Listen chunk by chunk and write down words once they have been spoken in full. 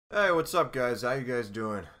Hey, what's up, guys? How you guys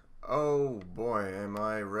doing? Oh boy, am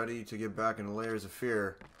I ready to get back into Layers of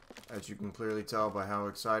Fear, as you can clearly tell by how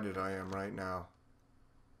excited I am right now.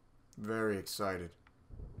 Very excited.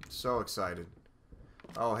 So excited.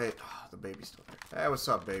 Oh, hey, the baby's still there. Hey, what's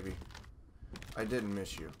up, baby? I didn't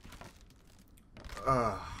miss you.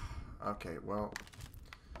 Okay, well.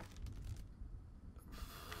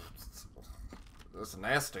 That's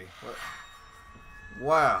nasty. What?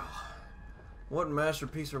 Wow. What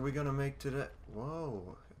masterpiece are we gonna make today?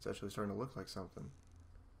 Whoa, it's actually starting to look like something.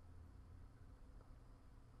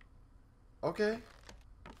 Okay.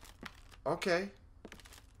 Okay.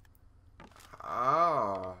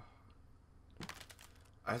 Ah.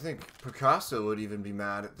 I think Picasso would even be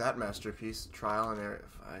mad at that masterpiece. Trial and error.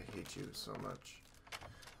 I hate you so much.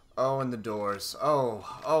 Oh, and the doors. Oh,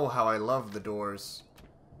 how I love the doors.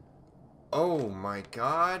 Oh my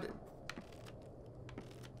god.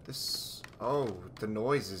 Oh, the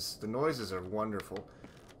noises. The noises are wonderful.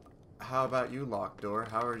 How about you, locked door?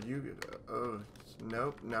 How are you? Oh,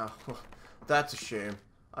 nope, no. That's a shame.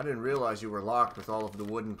 I didn't realize you were locked with all of the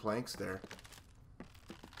wooden planks there.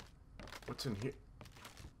 What's in here?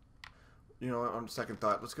 You know, on second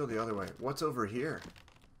thought, let's go the other way. What's over here?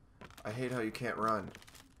 I hate how you can't run.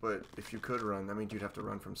 But if you could run, that means you'd have to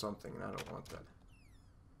run from something, and I don't want that.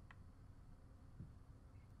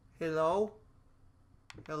 Hello?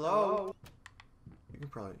 Hello? You can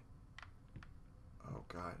probably... Oh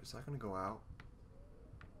god, is that gonna go out?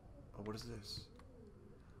 Oh, what is this?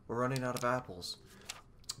 We're running out of apples.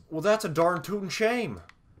 Well, that's a darn tootin' shame.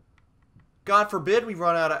 God forbid we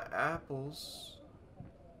run out of apples.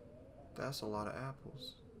 That's a lot of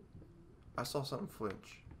apples. I saw something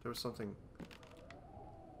flinch. There was something...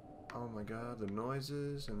 Oh my god, the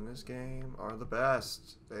noises in this game are the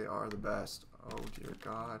best. They are the best. Oh dear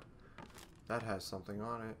god. That has something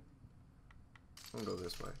on it. I'm gonna go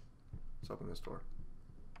this way. Let's open this door.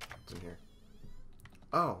 What's in here?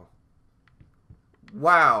 Oh.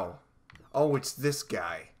 Wow. Oh, it's this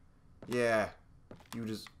guy. Yeah. You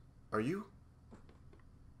just... Are you?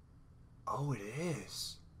 Oh, it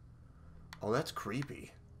is. Oh, that's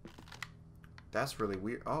creepy. That's really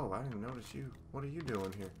weird. Oh, I didn't notice you. What are you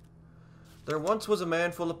doing here? There once was a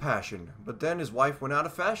man full of passion, but then his wife went out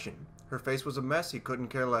of fashion. Her face was a mess, he couldn't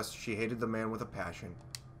care less. She hated the man with a passion.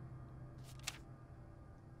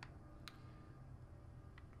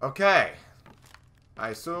 Okay. I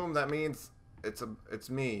assume that means it's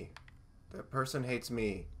me. That person hates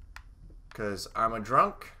me. 'Cause I'm a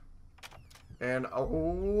drunk. And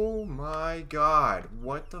oh my god.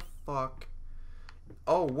 What the fuck?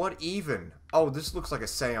 Oh, what even? Oh, this looks like a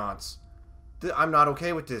seance. I'm not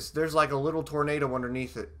okay with this. There's like a little tornado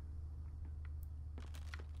underneath it.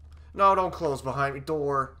 No, don't close behind me.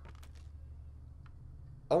 Door.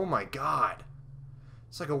 Oh my god.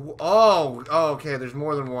 It's like a... Oh, okay. There's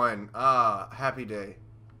more than one. Happy day.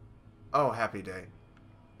 Oh, happy day.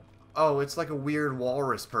 Oh, it's like a weird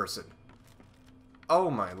walrus person. Oh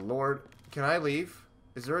my lord. Can I leave?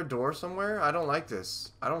 Is there a door somewhere? I don't like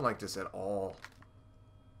this. I don't like this at all.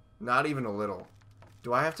 Not even a little.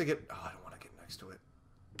 Do I have to get... Oh, I don't want to get next to it.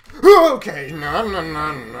 Okay, no, not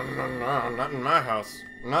in my house.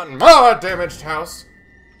 Not in my damaged house.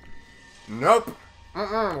 Nope.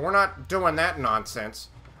 We're not doing that nonsense.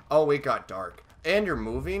 Oh, it got dark. And you're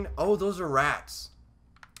moving? Oh, those are rats.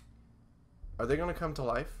 Are they gonna come to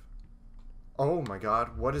life? Oh my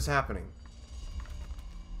god, what is happening?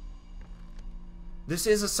 This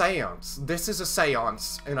is a seance. This is a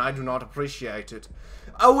seance, and I do not appreciate it.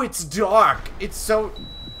 Oh, it's dark. It's so...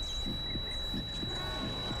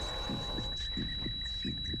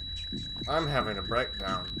 I'm having a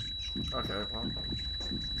breakdown. Okay, well...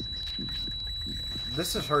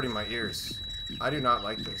 This is hurting my ears. I do not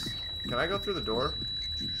like this. Can I go through the door?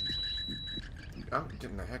 I'm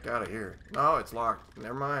getting the heck out of here. No, it's locked.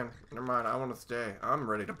 Never mind. Never mind. I want to stay. I'm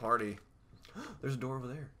ready to party. There's a door over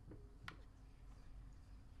there.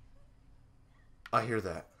 I hear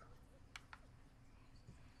that.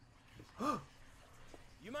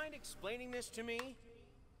 You mind explaining this to me?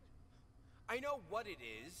 I know what it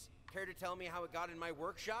is. Care to tell me how it got in my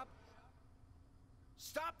workshop?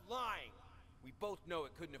 Stop lying! We both know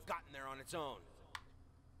it couldn't have gotten there on its own.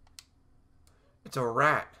 It's a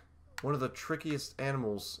rat. One of the trickiest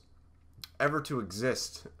animals ever to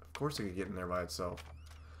exist. Of course it could get in there by itself.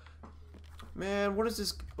 Man, what is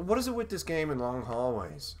this? What is it with this game in long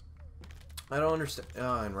hallways? I don't understand.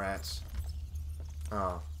 Oh, and rats.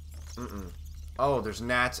 Oh. Oh, there's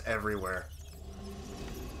gnats everywhere.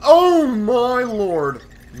 Oh my lord!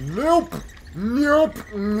 Nope! Nope!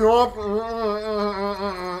 Nope!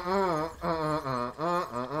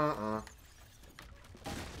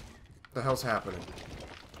 The hell's happening?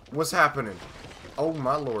 What's happening? Oh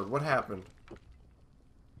my lord, what happened?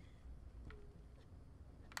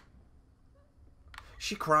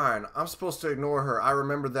 She crying. I'm supposed to ignore her. I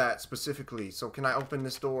remember that specifically. So can I open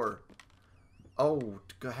this door? Oh,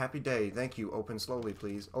 happy day. Thank you. Open slowly,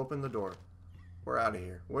 please. Open the door. We're out of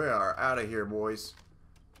here. We are out of here, boys.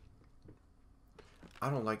 I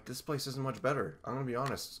don't like this place. Isn't much better. I'm gonna be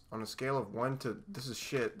honest. On a scale of 1 to this is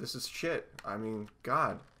shit. This is shit. I mean,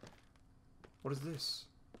 God. What is this?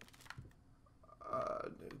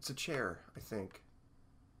 It's a chair, I think.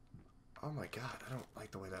 Oh my God. I don't like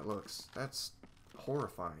the way that looks. That's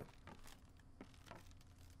horrifying.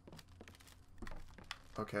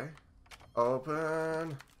 Okay.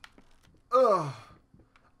 Open. Ugh.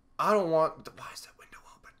 I don't want... Why is that window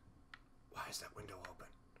open? Why is that window open?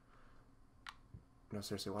 No,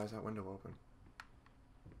 seriously, why is that window open?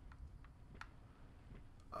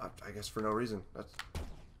 I guess for no reason. That's...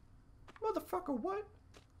 Motherfucker, what?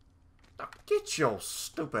 Now get your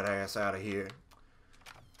stupid ass out of here.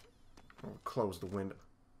 I'll close the window.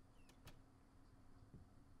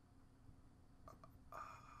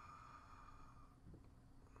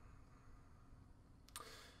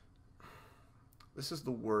 This is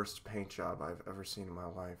the worst paint job I've ever seen in my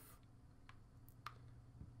life.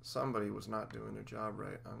 Somebody was not doing their job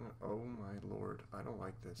right. Oh my lord, I don't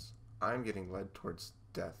like this. I'm getting led towards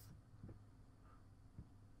death.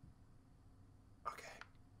 Okay.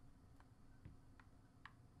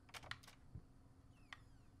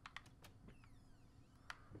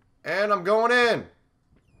 And I'm going in!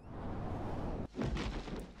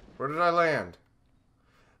 Where did I land?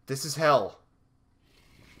 This is hell.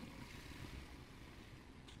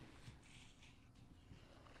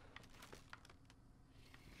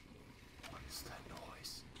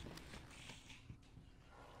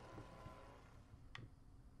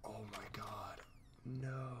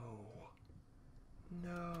 No.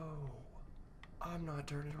 No. I'm not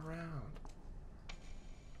turning around.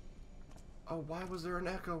 Oh, why was there an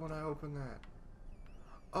echo when I opened that?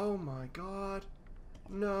 Oh my God.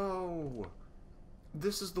 No.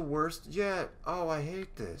 This is the worst yet. Oh, I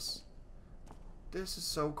hate this. This is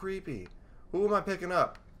so creepy. Who am I picking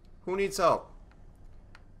up? Who needs help?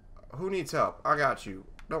 Who needs help? I got you.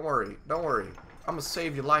 Don't worry. Don't worry. I'm gonna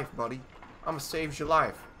save your life, buddy. I'm gonna save your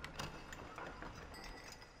life.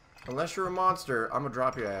 Unless you're a monster, I'm gonna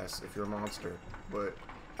drop your ass if you're a monster. But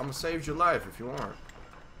I'm gonna save your life if you aren't.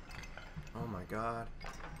 Oh my God.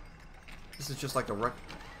 This is just like a wreck.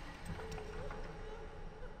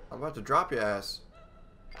 I'm about to drop your ass.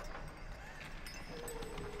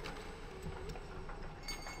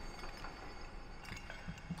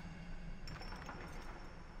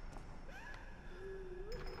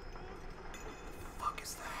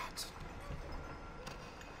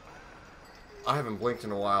 I haven't blinked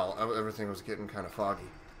in a while. Everything was getting kind of foggy.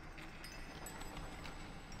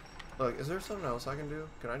 Look, is there something else I can do?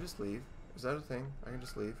 Can I just leave? Is that a thing? I can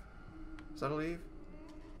just leave? Is that a leave?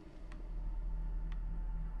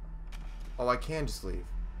 Oh, I can just leave.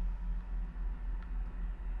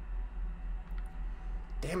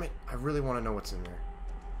 Damn it. I really want to know what's in there.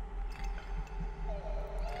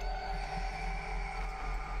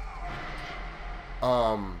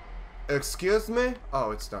 Excuse me?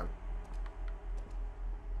 Oh, it's done.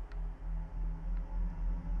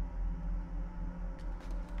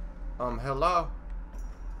 Hello?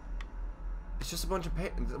 It's just a bunch of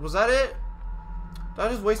paint. Was that it? Did I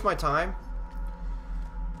just waste my time?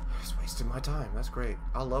 I just wasted my time. That's great.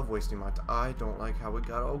 I love wasting my time. I don't like how it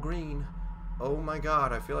got all green. Oh my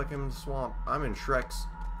God, I feel like I'm in the swamp. I'm in Shrek's.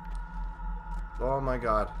 Oh my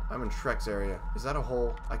God, I'm in Shrek's area. Is that a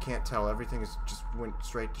hole? I can't tell. Everything is just went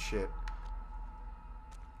straight to shit.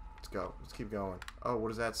 Let's go. Let's keep going. Oh, what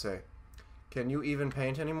does that say? Can you even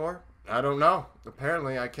paint anymore? I don't know.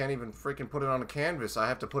 Apparently, I can't even freaking put it on a canvas. I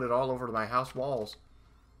have to put it all over my house walls.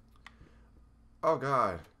 Oh,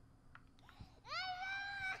 God.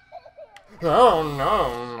 Oh,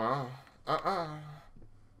 no, no.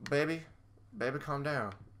 Baby. Baby, calm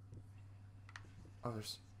down. Oh,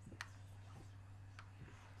 there's...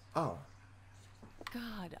 Oh.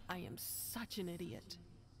 God, I am such an idiot.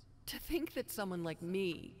 To think that someone like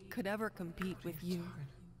me could ever compete with you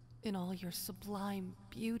in all your sublime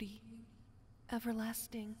beauty.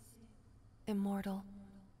 Everlasting. Immortal.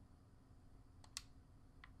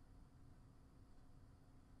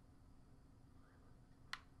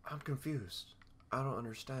 I'm confused. I don't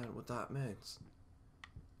understand what that means.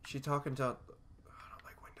 She talking to... I don't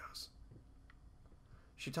like windows.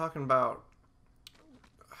 She talking about...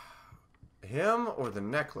 him or the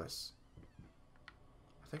necklace?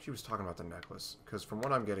 I think she was talking about the necklace. Because from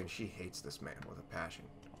what I'm getting, she hates this man with a passion.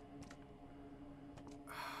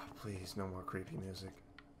 please, no more creepy music.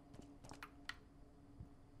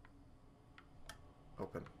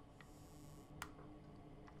 Open.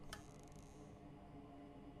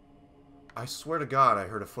 I swear to God I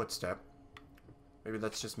heard a footstep. Maybe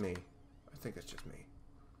that's just me. I think it's just me.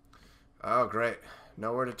 Oh, great.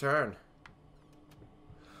 Nowhere to turn.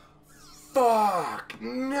 Fuck!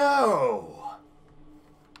 No!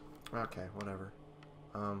 Okay, whatever.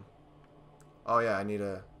 Oh yeah, I need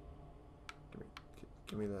a...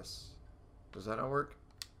 Give me this. Does that not work?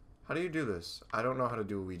 How do you do this? I don't know how to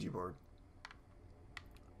do a Ouija board.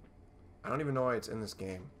 I don't even know why it's in this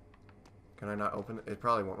game. Can I not open it? It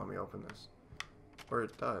probably won't let me open this. Or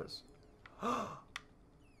it does. What?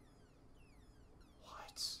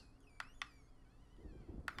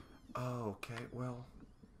 Oh, okay, well...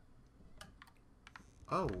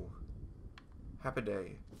 Oh. Happy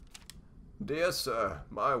day. Dear sir,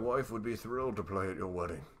 my wife would be thrilled to play at your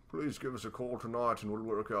wedding. Please give us a call tonight and we'll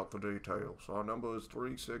work out the details. Our number is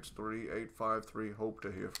 363-853. Hope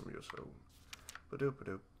to hear from you soon.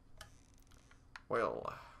 Ba-doop-a-doop.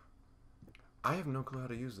 Well, I have no clue how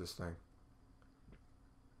to use this thing.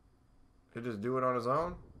 Did it just do it on its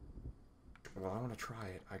own? Well, I want to try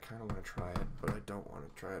it. I kind of want to try it, but I don't want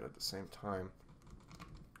to try it at the same time.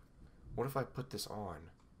 What if I put this on?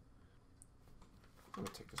 I'm going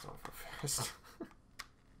to take this off real fast.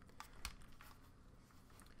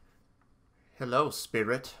 Hello,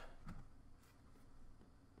 spirit.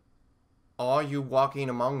 Are you walking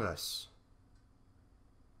among us?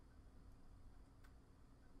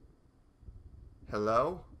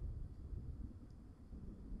 Hello?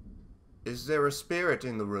 Is there a spirit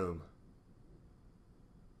in the room?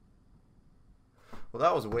 Well,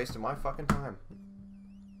 that was a waste of my fucking time.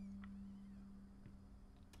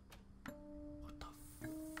 What the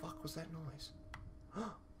fuck was that noise?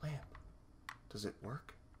 Lamp. Does it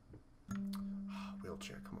work?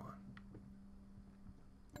 Wheelchair, come on.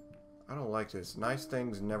 I don't like this. Nice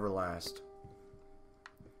things never last.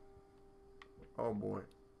 Oh boy.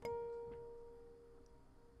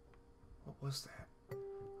 What was that?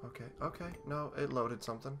 Okay, okay. No, it loaded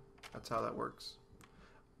something. That's how that works.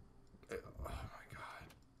 Oh my god.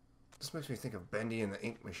 This makes me think of Bendy and the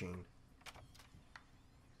Ink Machine.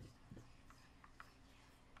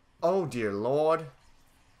 Oh dear lord.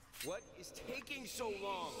 What is taking so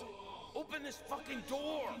long? Open this fucking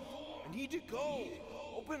door! I need to go!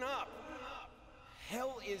 Open up!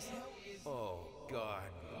 Hell is... Oh,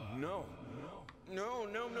 God. No. No,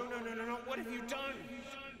 no, no, no, no, no, no. What have you done?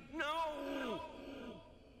 No!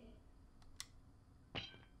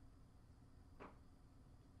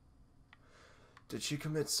 Did she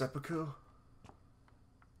commit seppuku?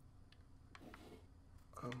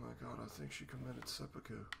 Oh my god, I think she committed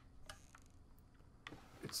seppuku.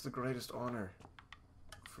 It's the greatest honor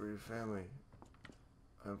for your family.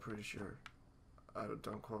 I'm pretty sure.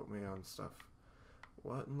 Don't quote me on stuff.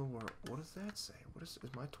 What in the world? What does that say? What is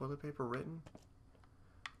my toilet paper written?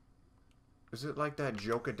 Is it like that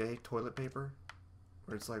joke a day toilet paper?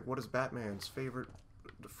 Where it's like, what is Batman's favorite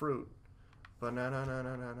fruit? Banana, na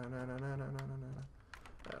na na na na na na na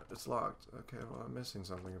na. It's locked. Okay, well I'm missing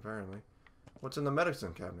something apparently. What's in the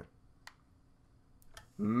medicine cabinet?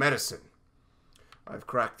 Medicine. I've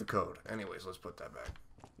cracked the code. Anyways, let's put that back.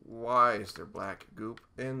 Why is there black goop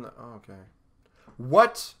in the... Oh, okay.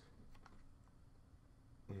 What?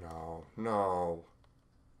 No. No.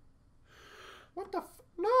 What the f...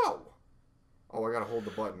 No! Oh, I gotta hold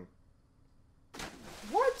the button.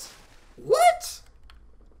 What? What?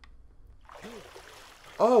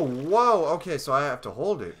 Oh, whoa. Okay, so I have to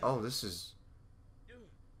hold it. Oh, this is...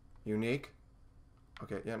 unique.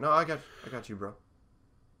 Okay, yeah, no, I got you, bro.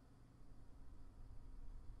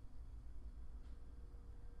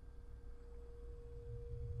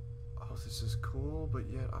 Oh, this is cool, but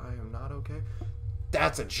yet I am not okay.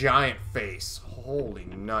 That's a giant face. Holy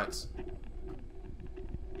nuts.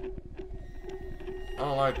 I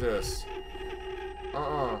don't like this.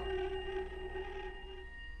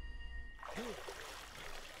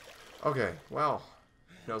 Okay, well,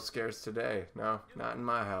 no scares today. No, not in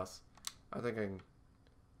my house. I think I'm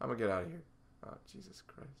gonna get out of here. Oh, Jesus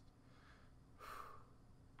Christ.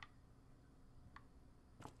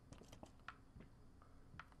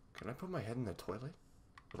 Can I put my head in the toilet?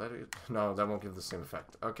 Will that... No, that won't give the same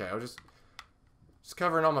effect. Okay, I'll just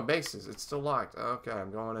covering all my bases. It's still locked. Okay,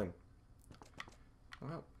 I'm going in.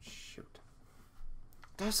 Well, shoot.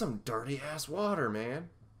 That's some dirty ass water, man.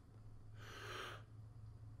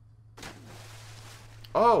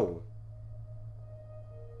 Oh.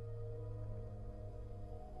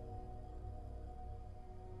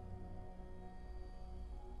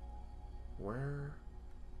 Where?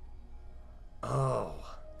 Oh.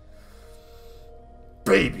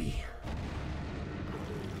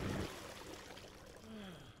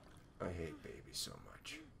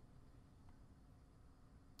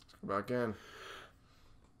 back in.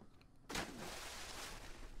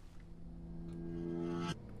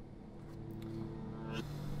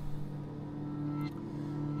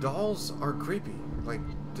 Dolls are creepy. Like,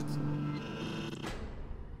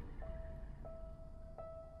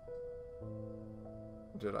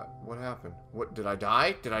 what happened? What, did I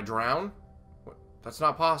die? Did I drown? What? That's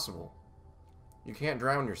not possible. You can't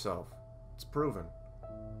drown yourself. It's proven.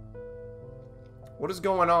 What is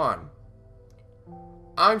going on?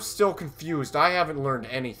 I'm still confused. I haven't learned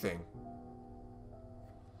anything.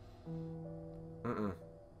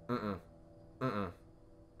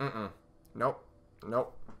 Nope.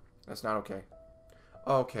 Nope. That's not okay.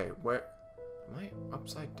 Okay, where... Am I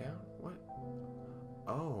upside down? What?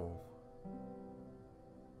 Oh.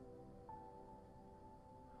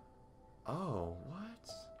 Oh, what?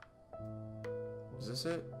 Is this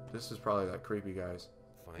it? This is probably that creepy guy's.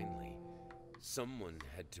 Finally, someone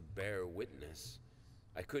had to bear witness.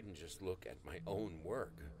 I couldn't just look at my own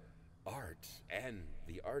work. Art and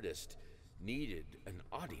the artist needed an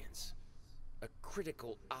audience. A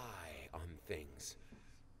critical eye on things.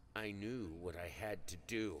 I knew what I had to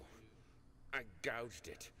do. I gouged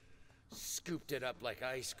it. Scooped it up like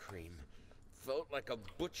ice cream. Felt like a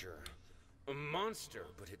butcher. A monster,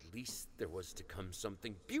 but at least there was to come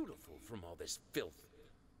something beautiful from all this filth.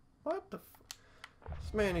 What the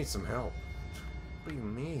This man needs some help. What do you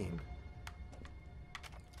mean?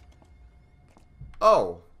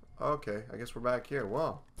 Oh, okay. I guess we're back here.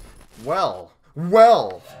 Well. Well.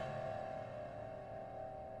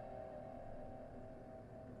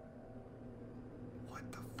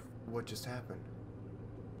 What just happened?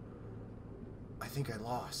 I think I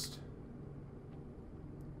lost.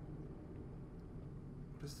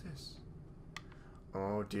 What is this?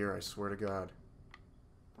 Oh dear, I swear to God.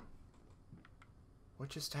 What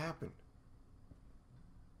just happened?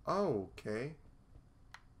 Oh, okay.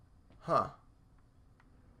 Huh.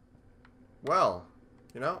 Well,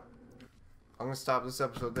 you know, I'm going to stop this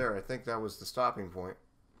episode there. I think that was the stopping point.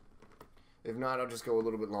 If not, I'll just go a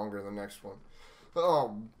little bit longer in the next one.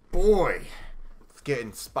 Oh, boy. It's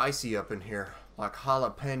getting spicy up in here. Like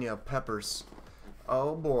jalapeno peppers.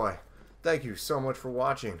 Oh, boy. Thank you so much for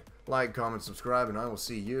watching. Like, comment, subscribe, and I will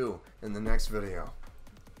see you in the next video.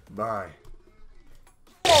 Bye.